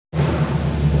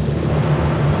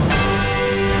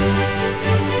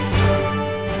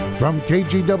From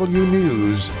KGW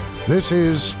News, this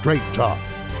is Straight Talk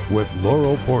with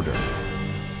Laurel Porter.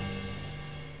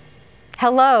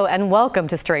 Hello and welcome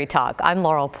to Straight Talk. I'm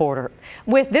Laurel Porter.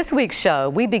 With this week's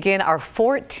show, we begin our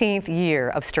 14th year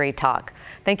of Straight Talk.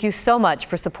 Thank you so much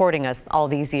for supporting us all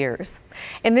these years.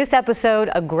 In this episode,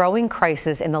 a growing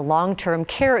crisis in the long-term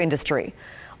care industry.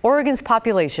 Oregon's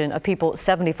population of people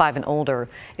 75 and older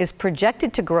is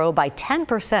projected to grow by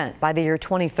 10% by the year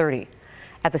 2030.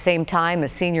 At the same time, the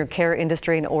senior care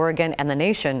industry in Oregon and the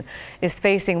nation is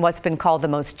facing what's been called the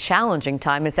most challenging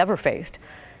time it's ever faced.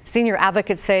 Senior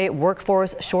advocates say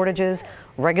workforce shortages,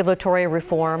 regulatory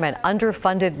reform, and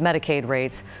underfunded Medicaid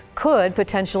rates could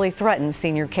potentially threaten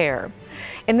senior care.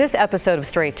 In this episode of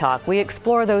Straight Talk, we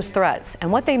explore those threats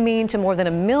and what they mean to more than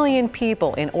 1 million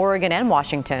people in Oregon and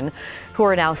Washington who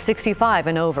are now 65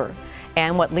 and over,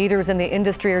 and what leaders in the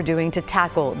industry are doing to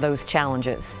tackle those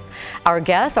challenges. Our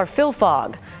guests are Phil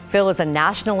Fogg. Phil is a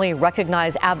nationally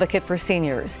recognized advocate for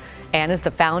seniors and is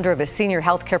the founder of a senior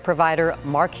healthcare provider,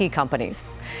 Marquee Companies.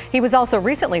 He was also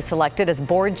recently selected as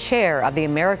board chair of the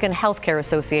American Healthcare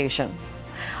Association.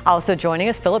 Also joining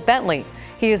us, Philip Bentley.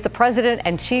 He is the president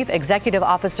and chief executive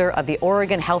officer of the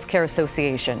Oregon Healthcare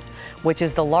Association, which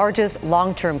is the largest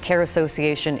long-term care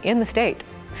association in the state.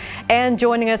 And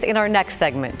joining us in our next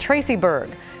segment, Tracy Berg.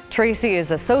 Tracy is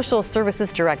the social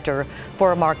services director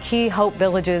for Marquee Hope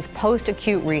Village's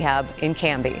post-acute rehab in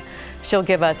Canby. She'll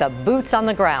give us a boots on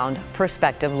the ground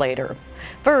perspective later.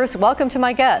 First, welcome to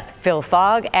my guests, Phil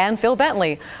Fogg and Phil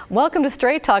Bentley. Welcome to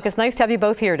Straight Talk. It's nice to have you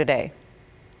both here today.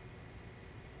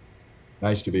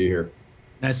 Nice to be here.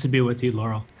 Nice to be with you,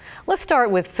 Laurel. Let's start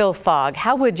with Phil Fogg.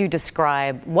 How would you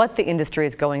describe what the industry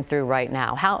is going through right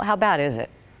now? How bad is it?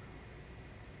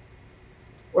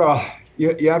 Well,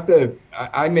 you have to,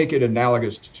 I make it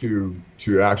analogous to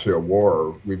actually a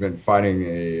war. We've been fighting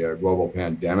a global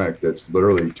pandemic that's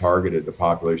literally targeted the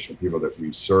population of people that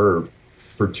we serve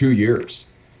for 2 years.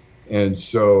 And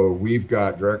so we've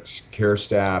got direct care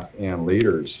staff and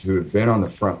leaders who have been on the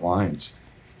front lines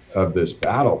of this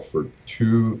battle for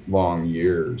 2 long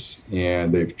years.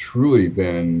 And they've truly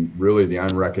been really the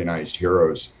unrecognized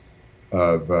heroes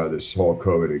of this whole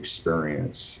COVID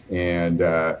experience. And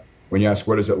when you ask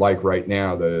what is it like right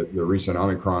now, the recent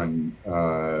Omicron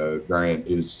variant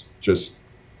is just,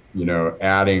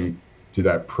 adding to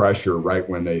that pressure right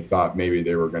when they thought maybe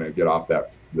they were going to get off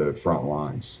the front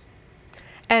lines.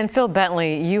 And Phil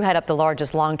Bentley, you head up the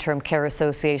largest long-term care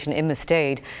association in the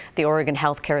state. The Oregon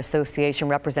Healthcare Association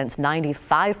represents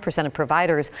 95% of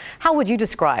providers. How would you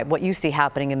describe what you see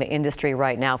happening in the industry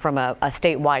right now from a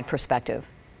statewide perspective?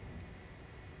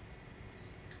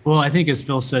 Well, I think as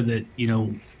Phil said that,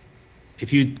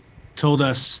 if you told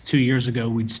us 2 years ago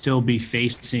we'd still be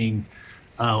facing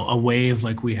a wave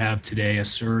like we have today, a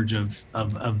surge of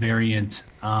a variant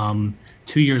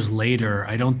 2 years later,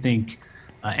 I don't think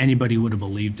anybody would have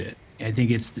believed it. I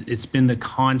think it's been the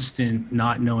constant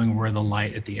not knowing where the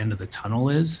light at the end of the tunnel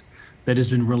is that has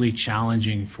been really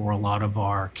challenging for a lot of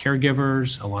our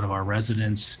caregivers, a lot of our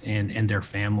residents, and their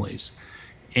families.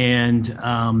 And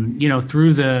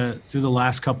through the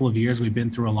last couple of years, we've been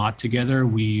through a lot together.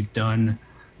 We've done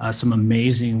some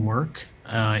amazing work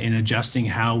in adjusting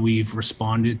how we've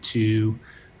responded to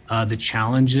the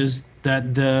challenges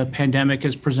that the pandemic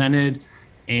has presented.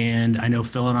 And I know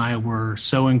Phil and I were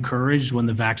so encouraged when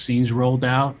the vaccines rolled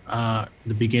out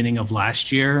the beginning of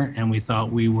last year, and we thought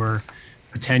we were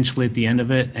potentially at the end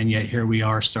of it, and yet here we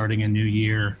are starting a new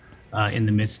year in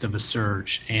the midst of a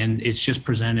surge. And it's just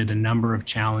presented a number of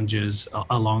challenges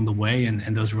along the way,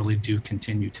 and those really do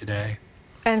continue today.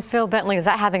 And Phil Bentley, is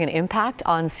that having an impact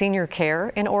on senior care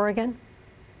in Oregon?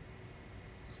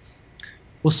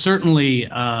 Well, certainly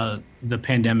the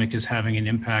pandemic is having an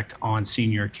impact on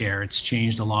senior care. It's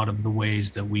changed a lot of the ways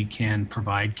that we can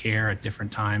provide care at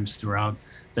different times throughout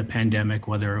the pandemic,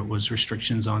 whether it was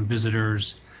restrictions on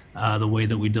visitors, the way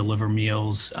that we deliver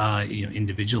meals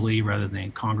individually rather than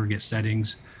in congregate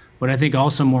settings. But I think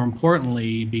also more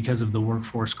importantly, because of the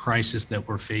workforce crisis that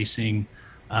we're facing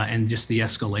and just the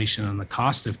escalation on the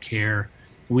cost of care,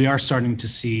 we are starting to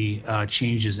see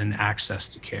changes in access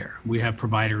to care. We have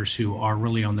providers who are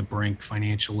really on the brink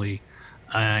financially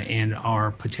and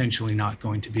are potentially not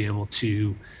going to be able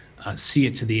to see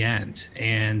it to the end.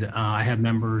 And I have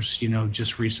members,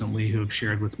 just recently who have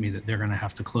shared with me that they're going to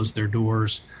have to close their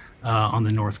doors on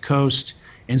the North Coast.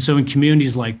 And so in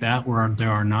communities like that, where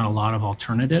there are not a lot of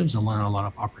alternatives, not a lot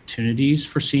of opportunities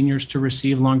for seniors to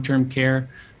receive long-term care,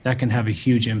 that can have a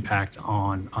huge impact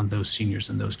on those seniors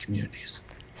in those communities.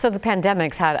 So the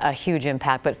pandemic's had a huge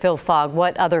impact, but Phil Fogg,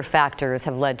 what other factors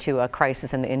have led to a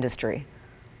crisis in the industry?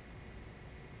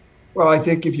 Well, I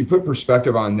think if you put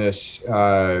perspective on this,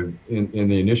 in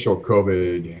the initial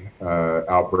COVID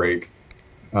outbreak,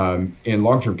 in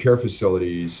long-term care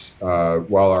facilities,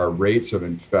 while our rates of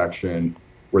infection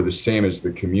were the same as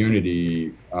the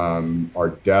community, our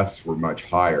deaths were much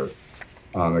higher.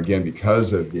 Again,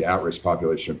 because of the at-risk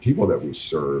population of people that we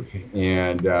serve.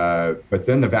 And but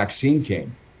then the vaccine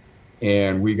came,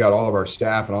 and we got all of our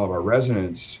staff and all of our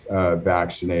residents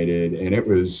vaccinated, and it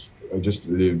was just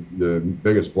the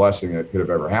biggest blessing that could have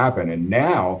ever happened. And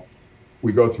now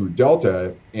we go through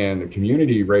Delta, and the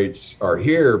community rates are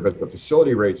here, but the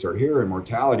facility rates are here, and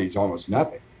mortality is almost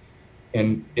nothing.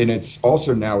 And it's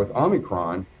also now with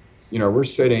Omicron, we're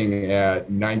sitting at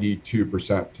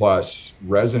 92% plus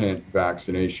resident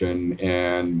vaccination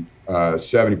and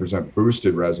 70%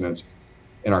 boosted residents,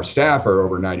 and our staff are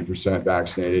over 90%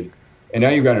 vaccinated. And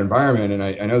now you've got an environment, and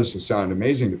I know this will sound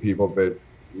amazing to people, but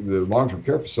the long-term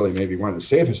care facility may be one of the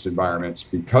safest environments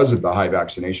because of the high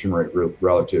vaccination rate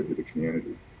relative to the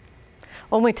community.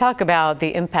 When we talk about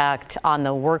the impact on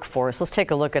the workforce, let's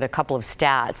take a look at a couple of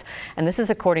stats. And this is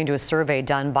according to a survey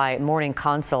done by Morning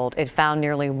Consult. It found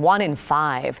nearly 1 in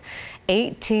 5,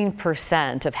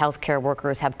 18% of healthcare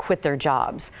workers have quit their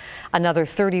jobs. Another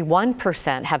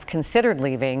 31% have considered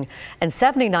leaving, and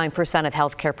 79% of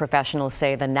healthcare professionals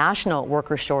say the national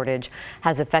worker shortage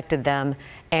has affected them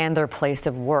and their place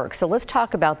of work. So let's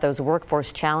talk about those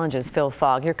workforce challenges. Phil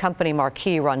Fogg, your company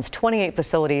Marquee runs 28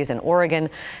 facilities in Oregon,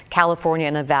 California,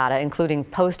 and Nevada, including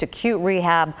post-acute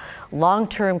rehab,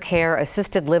 long-term care,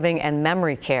 assisted living, and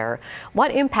memory care.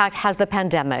 What impact has the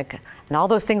pandemic and all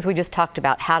those things we just talked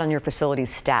about had on your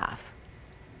facility's staff?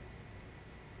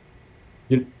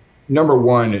 Number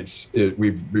one,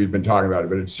 we've been talking about it,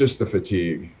 but it's just the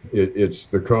fatigue. It's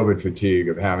the COVID fatigue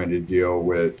of having to deal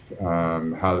with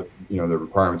how the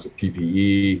requirements of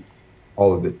PPE,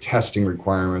 all of the testing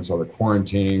requirements, all the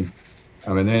quarantining,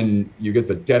 and then you get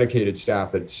the dedicated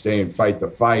staff that stay and fight the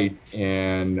fight,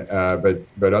 and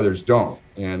but others don't,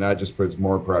 and that just puts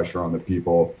more pressure on the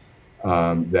people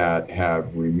that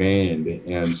have remained.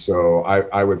 And so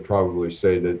I would probably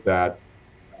say that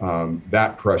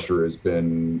pressure has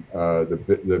been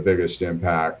the biggest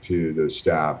impact to the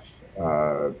staff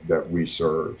that we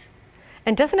serve.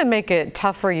 And doesn't it make it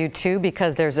tough for you too,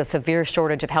 because there's a severe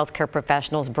shortage of healthcare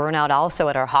professionals, burnout also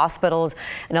at our hospitals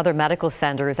and other medical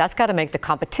centers? That's got to make the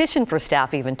competition for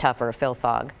staff even tougher, Phil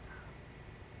Fogg.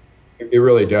 It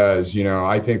really does.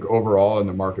 I think overall in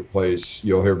the marketplace,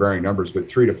 you'll hear varying numbers, but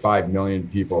 3 to 5 million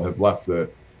people have left the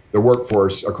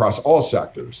workforce across all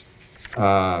sectors.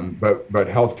 But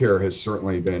healthcare has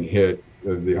certainly been hit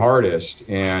the hardest.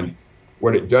 And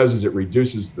what it does is it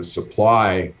reduces the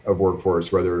supply of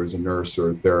workforce, whether it's a nurse or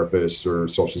a therapist or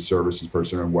social services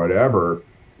person or whatever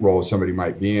role somebody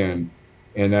might be in.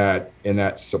 And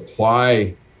that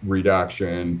supply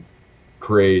reduction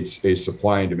creates a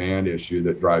supply and demand issue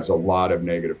that drives a lot of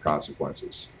negative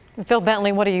consequences. Phil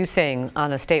Bentley, what are you seeing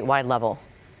on a statewide level?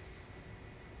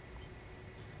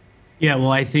 Yeah,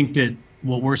 well, I think that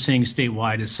what we're seeing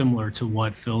statewide is similar to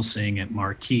what Phil's saying at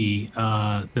Marquee.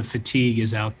 The fatigue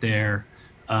is out there,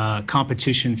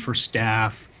 competition for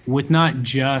staff with not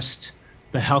just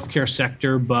the healthcare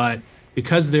sector, but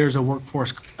because there's a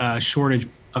workforce shortage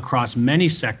across many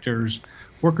sectors,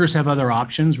 workers have other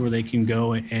options where they can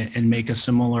go and make a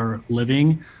similar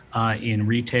living in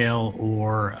retail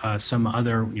or some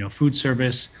other, food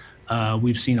service.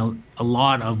 We've seen a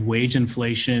lot of wage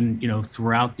inflation,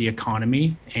 throughout the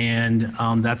economy, and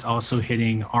that's also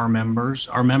hitting our members.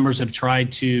 Our members have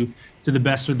tried to the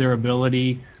best of their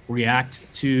ability, react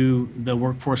to the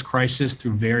workforce crisis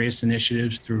through various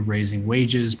initiatives, through raising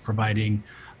wages, providing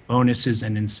bonuses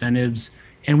and incentives.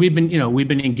 And we've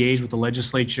been engaged with the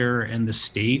legislature and the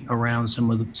state around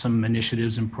some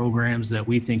initiatives and programs that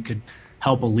we think could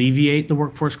help alleviate the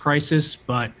workforce crisis.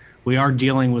 But we are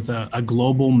dealing with a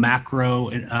global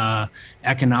macro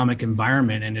economic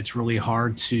environment, and it's really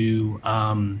hard to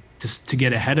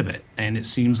get ahead of it. And it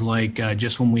seems like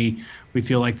just when we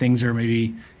feel like things are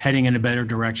maybe heading in a better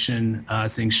direction,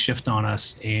 things shift on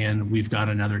us, and we've got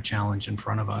another challenge in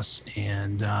front of us.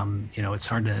 And it's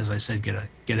hard to, as I said,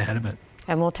 get ahead of it.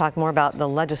 And we'll talk more about the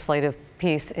legislative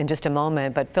piece in just a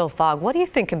moment. But Phil Fogg, what do you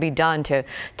think can be done to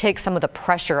take some of the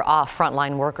pressure off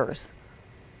frontline workers?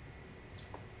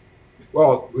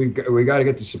 Well, we got to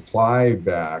get the supply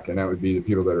back, and that would be the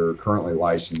people that are currently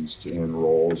licensed in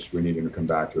roles. We need them to come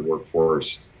back to the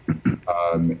workforce,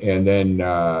 and then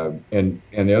and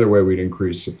the other way we'd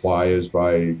increase supply is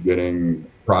by getting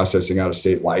processing out of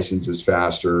state licenses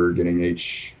faster, getting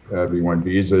H-1B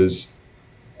visas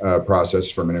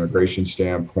processed from an immigration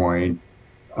standpoint,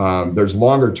 There's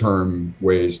longer term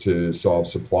ways to solve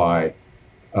supply.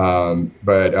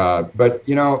 But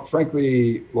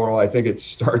frankly, Laurel, I think it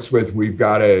starts with we've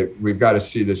got to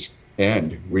see this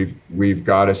end. We've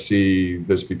got to see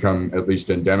this become at least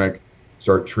endemic.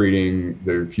 Start treating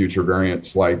the future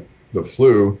variants like the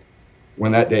flu.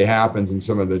 When that day happens, and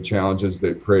some of the challenges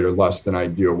that create a less than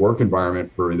ideal work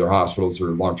environment for either hospitals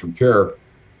or long-term care,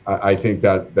 I think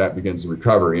that begins the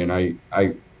recovery. And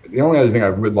the only other thing I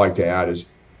would like to add is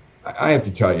I have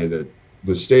to tell you that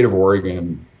the state of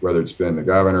Oregon, whether it's been the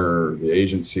governor, the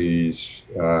agencies,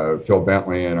 Phil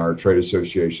Bentley and our trade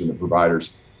association, the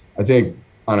providers, I think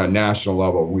on a national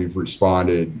level, we've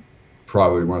responded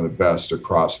probably one of the best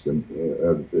across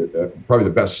probably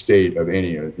the best state of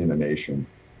any in the nation.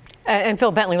 And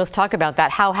Phil Bentley, let's talk about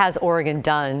that. How has Oregon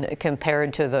done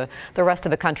compared to the rest of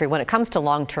the country when it comes to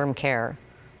long-term care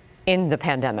in the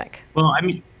pandemic? Well, I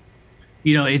mean,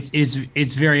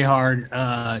 it's very hard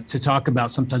to talk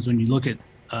about sometimes when you look at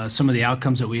some of the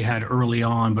outcomes that we had early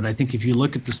on. But I think if you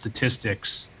look at the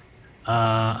statistics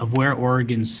of where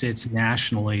Oregon sits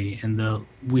nationally, and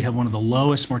we have one of the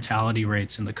lowest mortality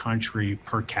rates in the country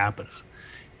per capita.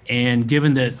 And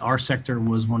given that our sector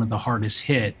was one of the hardest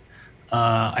hit,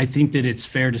 I think that it's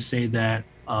fair to say that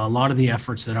a lot of the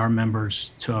efforts that our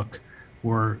members took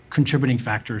were contributing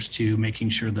factors to making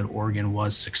sure that Oregon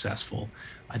was successful.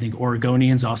 I think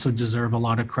Oregonians also deserve a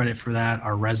lot of credit for that.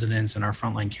 Our residents and our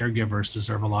frontline caregivers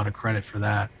deserve a lot of credit for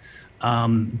that.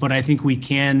 But I think we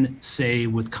can say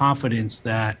with confidence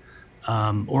that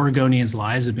Oregonians'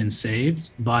 lives have been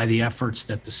saved by the efforts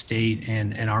that the state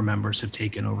and our members have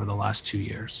taken over the last 2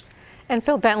 years. And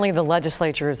Phil Bentley, the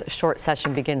legislature's short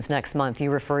session begins next month.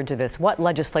 You referred to this. What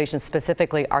legislation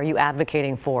specifically are you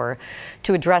advocating for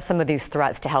to address some of these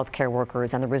threats to healthcare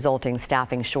workers and the resulting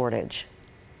staffing shortage?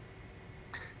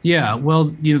 Yeah, well,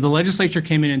 the legislature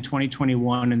came in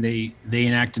 2021 and they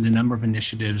enacted a number of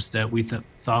initiatives that we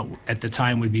thought at the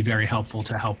time would be very helpful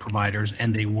to help providers,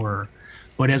 and they were.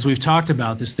 But as we've talked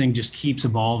about, this thing just keeps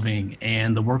evolving,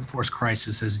 and the workforce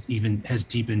crisis has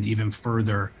deepened even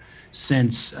further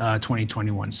since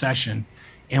 2021 session.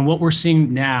 And what we're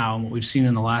seeing now, what we've seen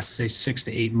in the last, say, 6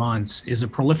 to 8 months, is a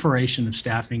proliferation of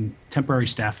temporary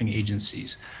staffing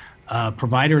agencies.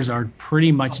 Providers are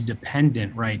pretty much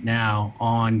dependent right now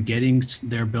on getting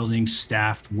their buildings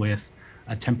staffed with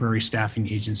temporary staffing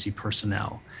agency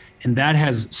personnel. And that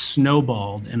has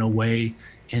snowballed in a way,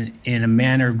 in a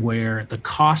manner where the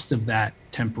cost of that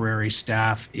temporary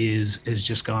staff is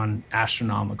just gone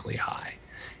astronomically high.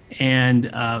 And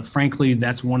frankly,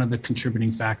 that's one of the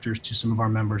contributing factors to some of our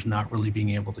members not really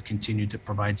being able to continue to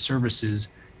provide services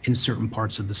in certain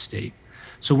parts of the state.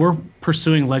 So we're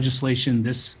pursuing legislation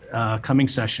this coming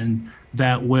session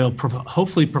that will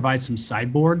hopefully provide some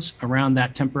sideboards around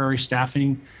that temporary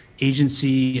staffing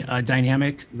agency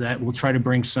dynamic that will try to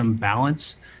bring some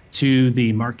balance to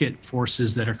the market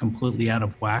forces that are completely out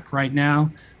of whack right now.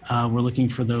 We're looking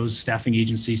for those staffing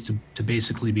agencies to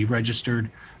basically be registered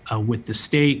with the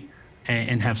state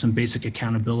and have some basic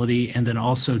accountability, and then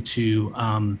also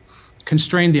to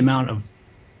constrain the amount of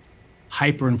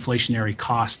hyperinflationary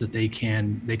costs that they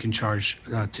can charge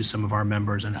to some of our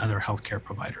members and other healthcare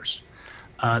providers.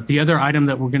 The other item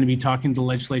that we're going to be talking to the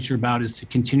legislature about is to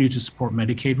continue to support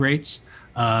Medicaid rates.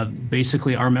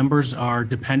 Basically, our members are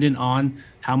dependent on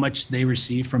how much they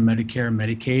receive from Medicare and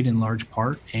Medicaid in large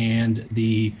part, and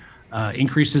the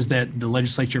increases that the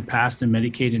legislature passed in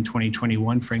Medicaid in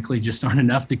 2021, frankly, just aren't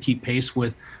enough to keep pace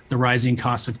with the rising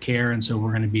costs of care. And so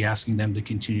we're going to be asking them to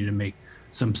continue to make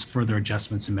some further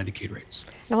adjustments in Medicaid rates.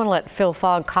 I want to let Phil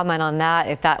Fogg comment on that,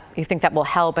 if you think that will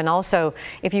help. And also,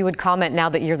 if you would comment now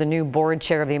that you're the new board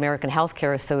chair of the American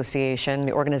Healthcare Association.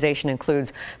 The organization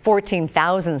includes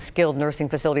 14,000 skilled nursing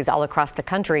facilities all across the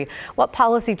country. What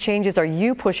policy changes are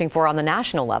you pushing for on the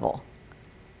national level?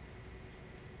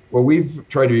 Well, we've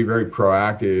tried to be very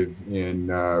proactive in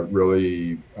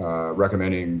really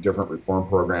recommending different reform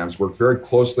programs. Worked very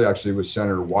closely, actually, with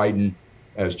Senator Wyden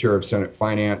as chair of Senate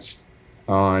Finance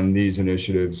on these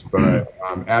initiatives, but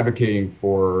advocating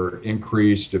for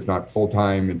increased, if not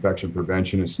full-time, infection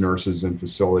preventionist nurses in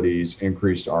facilities,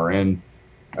 increased RN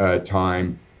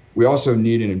time. We also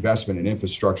need an investment in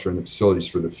infrastructure in the facilities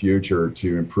for the future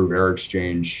to improve air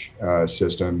exchange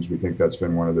systems. We think that's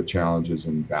been one of the challenges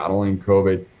in battling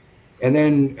COVID. And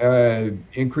then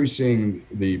increasing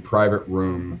the private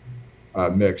room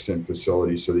mix in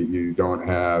facilities so that you don't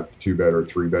have 2-bed or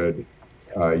 3-bed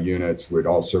units would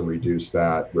also reduce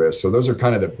that risk. So those are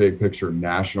kind of the big picture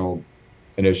national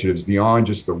initiatives beyond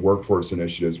just the workforce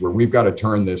initiatives, where we've got to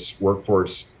turn this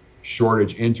workforce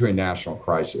shortage into a national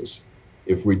crisis.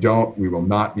 If we don't, we will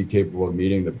not be capable of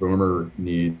meeting the boomer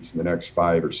needs in the next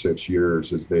 5 or 6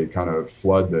 years as they kind of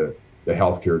flood the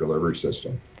healthcare delivery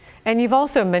system. And you've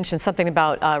also mentioned something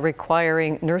about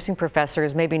requiring nursing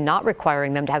professors, maybe not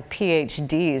requiring them to have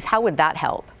PhDs. How would that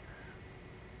help?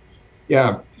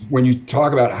 Yeah, when you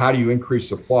talk about how do you increase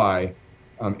supply,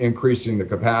 increasing the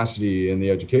capacity in the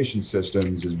education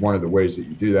systems is one of the ways that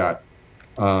you do that.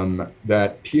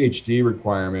 That PhD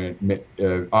requirement,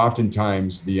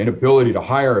 oftentimes the inability to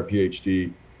hire a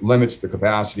PhD limits the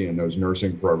capacity in those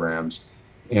nursing programs.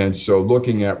 And so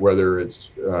looking at whether it's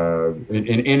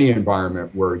in any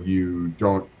environment where you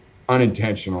don't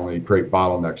unintentionally create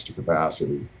bottlenecks to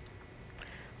capacity.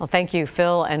 Well, thank you,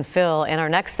 Phil and Phil. In our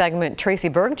next segment, Tracy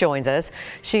Berg joins us.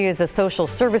 She is a social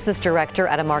services director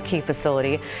at a Marquee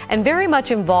facility and very much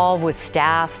involved with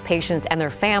staff, patients, and their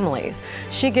families.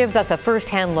 She gives us a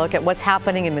firsthand look at what's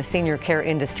happening in the senior care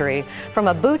industry from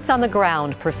a boots on the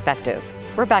ground perspective.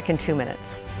 We're back in 2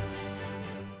 minutes.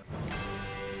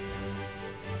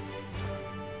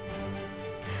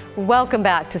 Welcome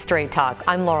back to Straight Talk.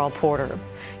 I'm Laurel Porter.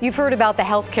 You've heard about the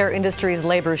healthcare industry's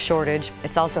labor shortage.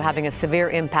 It's also having a severe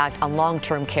impact on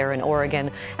long-term care in Oregon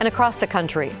and across the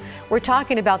country. We're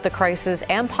talking about the crisis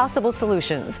and possible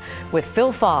solutions with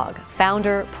Phil Fogg,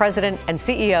 founder, president, and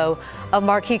CEO of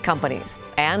Marquee Companies,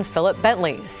 and Philip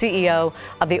Bentley, CEO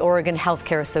of the Oregon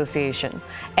Healthcare Association.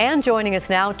 And joining us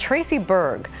now, Tracy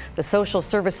Berg, the social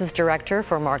services director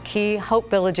for Marquee Hope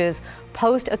Village's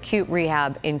post-acute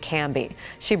rehab in Canby.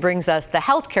 She brings us the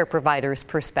healthcare provider's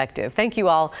perspective. Thank you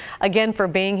all again for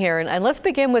being here. And let's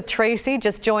begin with Tracy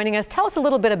just joining us. Tell us a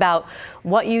little bit about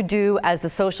what you do as the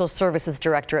social services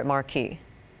director at Marquee.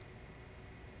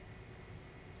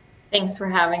 Thanks for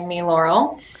having me,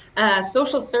 Laurel.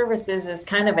 Social services is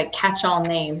kind of a catch-all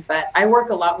name, but I work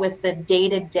a lot with the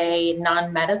day-to-day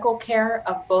non-medical care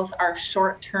of both our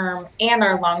short-term and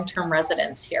our long-term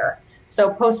residents here.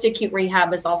 So post-acute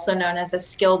rehab is also known as a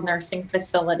skilled nursing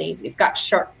facility. We've got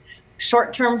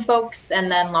short-term folks and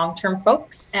then long-term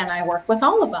folks, and I work with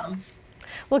all of them.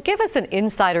 Well, give us an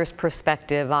insider's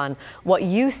perspective on what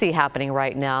you see happening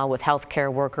right now with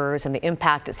healthcare workers and the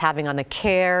impact it's having on the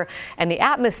care and the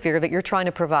atmosphere that you're trying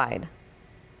to provide.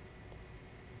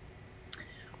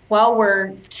 Well,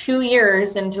 we're 2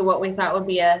 years into what we thought would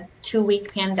be a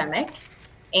 2-week pandemic.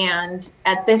 And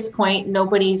at this point,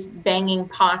 nobody's banging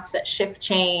pots at shift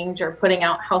change or putting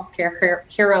out healthcare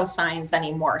hero signs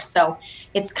anymore. So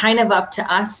it's kind of up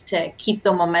to us to keep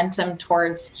the momentum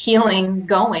towards healing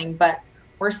going. But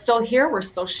we're still here. We're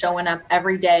still showing up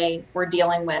every day. We're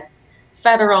dealing with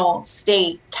federal,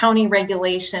 state, county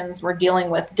regulations. We're dealing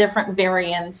with different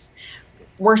variants.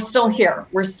 We're still here.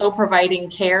 We're still providing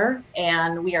care,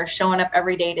 and we are showing up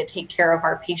every day to take care of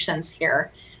our patients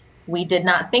here. We did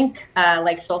not think,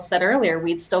 like Phil said earlier,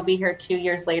 we'd still be here 2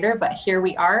 years later, but here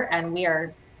we are, and we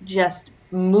are just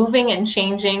moving and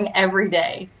changing every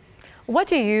day. What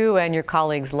do you and your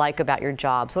colleagues like about your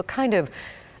jobs? What kind of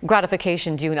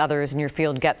gratification do you and others in your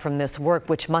field get from this work,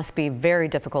 which must be very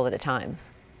difficult at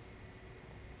times?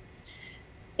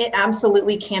 It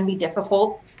absolutely can be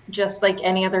difficult. Just like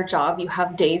any other job, you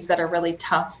have days that are really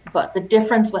tough, but the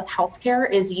difference with healthcare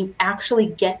is you actually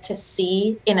get to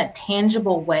see in a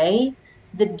tangible way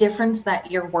the difference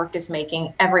that your work is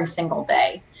making every single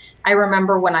day. I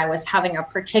remember when I was having a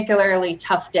particularly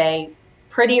tough day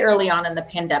pretty early on in the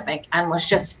pandemic and was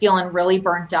just feeling really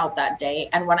burnt out that day.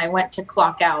 And when I went to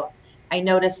clock out, I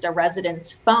noticed a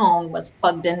resident's phone was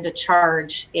plugged into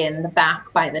charge in the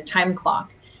back by the time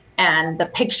clock. And the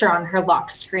picture on her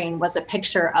lock screen was a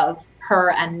picture of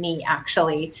her and me,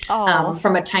 actually,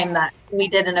 from a time that we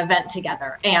did an event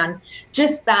together. And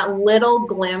just that little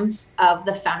glimpse of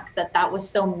the fact that that was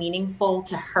so meaningful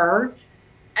to her,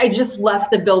 I just left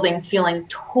the building feeling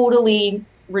totally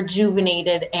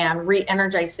rejuvenated and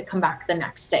re-energized to come back the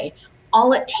next day.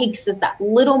 All it takes is that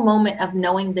little moment of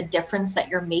knowing the difference that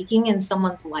you're making in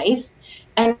someone's life,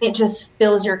 and it just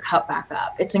fills your cup back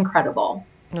up. It's incredible.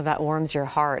 That warms your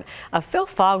heart. Phil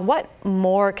Fogg, what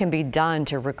more can be done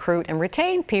to recruit and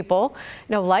retain people,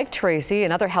 like Tracy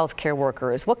and other healthcare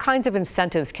workers? What kinds of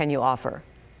incentives can you offer?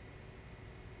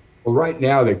 Well, right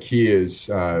now the key is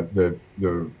the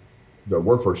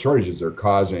workforce shortages are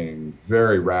causing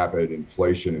very rapid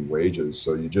inflation in wages.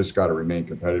 So you just got to remain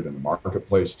competitive in the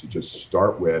marketplace to just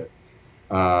start with,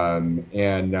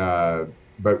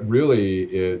 but really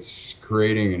it's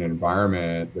creating an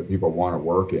environment that people want to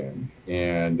work in.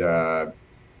 And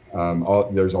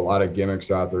there's a lot of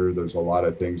gimmicks out there. There's a lot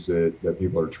of things that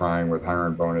people are trying with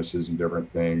hiring bonuses and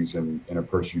different things. And of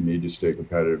course you need to stay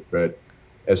competitive. But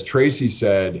as Tracy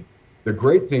said, the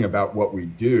great thing about what we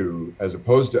do, as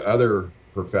opposed to other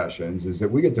professions is that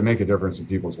we get to make a difference in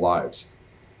people's lives.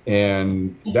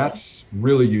 And that's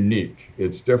really unique.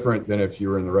 It's different than if you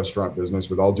were in the restaurant business,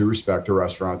 with all due respect to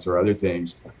restaurants or other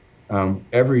things.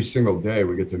 Every single day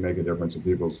we get to make a difference in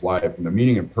people's life, and the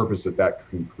meaning and purpose that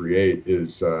can create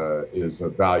is a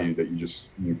value that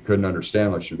you couldn't understand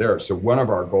unless you're there. So one of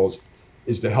our goals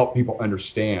is to help people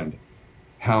understand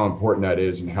how important that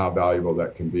is and how valuable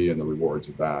that can be, and the rewards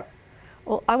of that.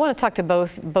 Well, I want to talk to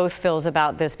both Phils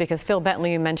about this, because Phil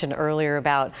Bentley, you mentioned earlier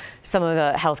about some of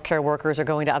the healthcare workers are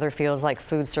going to other fields like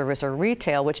food service or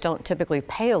retail, which don't typically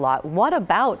pay a lot. What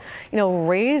about,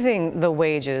 raising the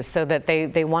wages so that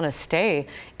they want to stay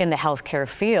in the healthcare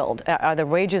field? Are the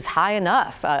wages high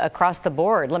enough across the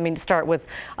board? Let me start with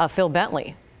Phil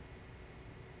Bentley.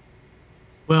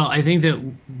 Well, I think that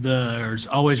there's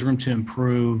always room to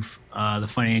improve the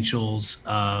financials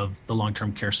of the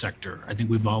long-term care sector. I think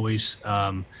we've always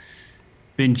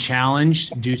been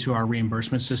challenged due to our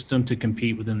reimbursement system to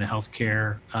compete within the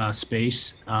healthcare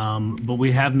space. But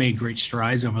we have made great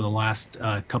strides over the last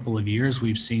couple of years.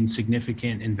 We've seen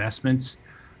significant investments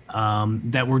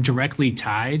that were directly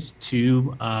tied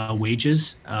to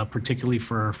wages, particularly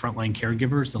for frontline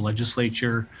caregivers. The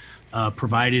legislature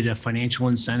provided a financial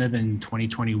incentive in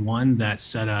 2021 that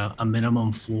set a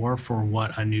minimum floor for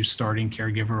what a new starting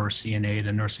caregiver or CNA at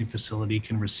a nursing facility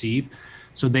can receive.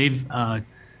 So they've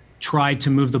tried to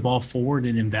move the ball forward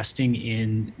in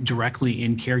investing directly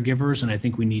in caregivers, and I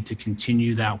think we need to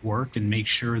continue that work and make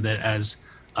sure that, as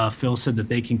Phil said, that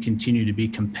they can continue to be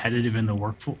competitive in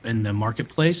the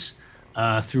marketplace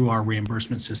through our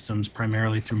reimbursement systems,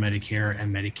 primarily through Medicare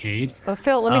and Medicaid. Well,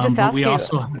 Phil, let me just ask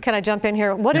you, can I jump in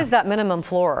here? What is that minimum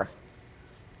floor?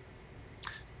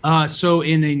 So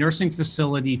in a nursing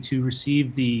facility, to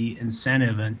receive the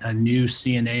incentive, a new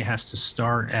CNA has to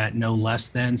start at no less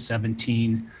than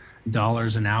 $17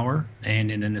 an hour.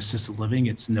 And in an assisted living,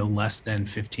 it's no less than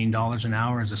 $15 an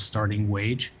hour as a starting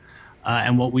wage.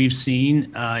 And what we've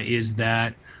seen is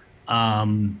that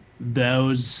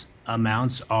those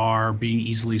amounts are being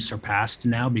easily surpassed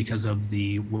now because of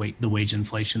the wage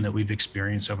inflation that we've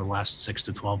experienced over the last 6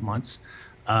 to 12 months.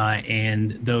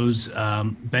 And those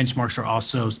benchmarks are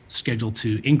also scheduled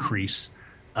to increase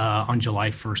on July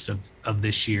 1st of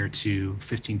this year to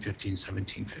 $15.50 and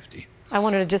 $17.50. I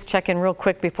wanted to just check in real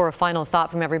quick before a final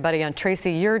thought from everybody on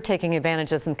Tracy. You're taking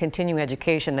advantage of some continuing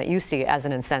education that you see as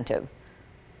an incentive.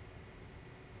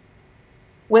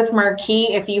 With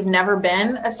Marquis, if you've never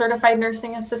been a certified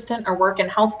nursing assistant or work in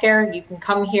healthcare, you can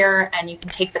come here and you can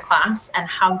take the class and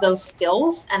have those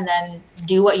skills and then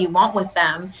do what you want with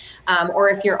them. Or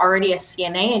if you're already a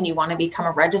CNA and you want to become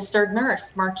a registered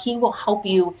nurse, Marquis will help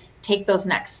you take those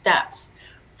next steps.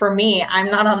 For me, I'm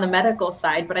not on the medical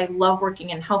side, but I love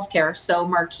working in healthcare. So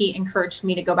Marquis encouraged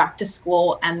me to go back to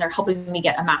school, and they're helping me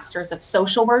get a master's of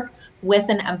social work with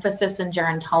an emphasis in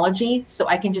gerontology, so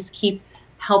I can just keep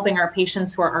helping our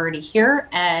patients who are already here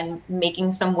and making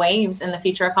some waves in the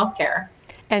future of healthcare.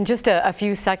 And just a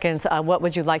few seconds, what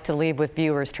would you like to leave with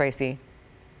viewers, Tracy?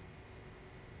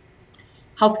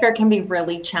 Healthcare can be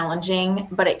really challenging,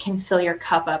 but it can fill your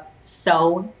cup up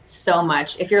so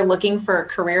much. If you're looking for a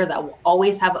career that will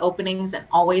always have openings and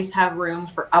always have room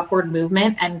for upward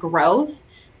movement and growth,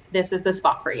 this is the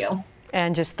spot for you.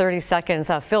 And just 30 seconds,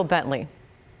 Phil Bentley.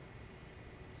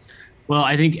 Well,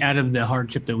 I think out of the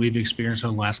hardship that we've experienced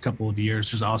over the last couple of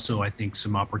years, there's also, I think,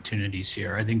 some opportunities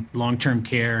here. I think long-term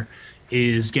care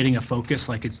is getting a focus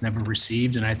like it's never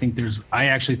received. And I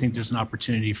actually think there's an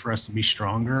opportunity for us to be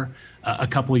stronger a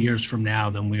couple of years from now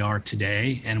than we are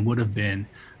today and would have been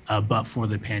but for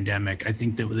the pandemic. I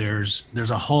think that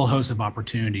there's a whole host of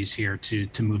opportunities here to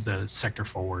move the sector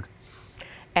forward.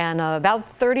 And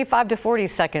about 35 to 40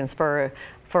 seconds for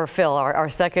Phil, our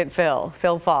second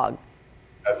Phil Fogg.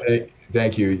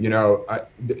 Thank you.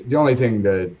 The only thing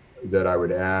that I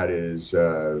would add is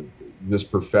this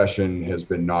profession has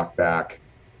been knocked back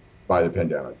by the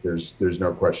pandemic. There's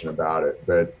no question about it.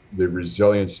 But the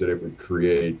resilience that it would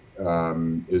create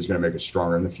is going to make us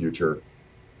stronger in the future.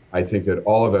 I think that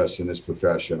all of us in this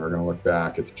profession are going to look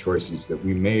back at the choices that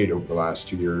we made over the last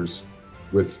 2 years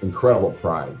with incredible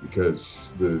pride,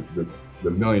 because the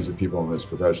millions of people in this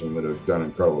profession that have done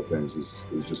incredible things is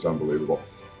just unbelievable.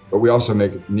 But we also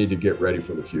need to get ready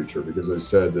for the future, because as I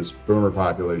said, this boomer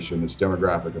population, this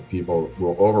demographic of people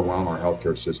will overwhelm our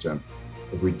healthcare system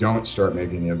if we don't start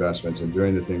making the investments and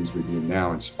doing the things we do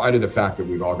now, in spite of the fact that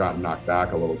we've all gotten knocked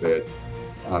back a little bit.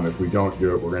 If we don't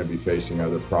do it, we're going to be facing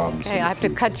other problems. Okay, I have to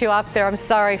cut you off there. I'm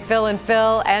sorry, Phil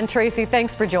and Tracy,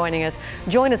 thanks for joining us.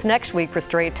 Join us next week for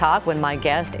Straight Talk, when my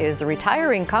guest is the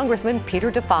retiring Congressman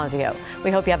Peter DeFazio.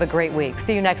 We hope you have a great week.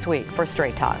 See you next week for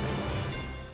Straight Talk.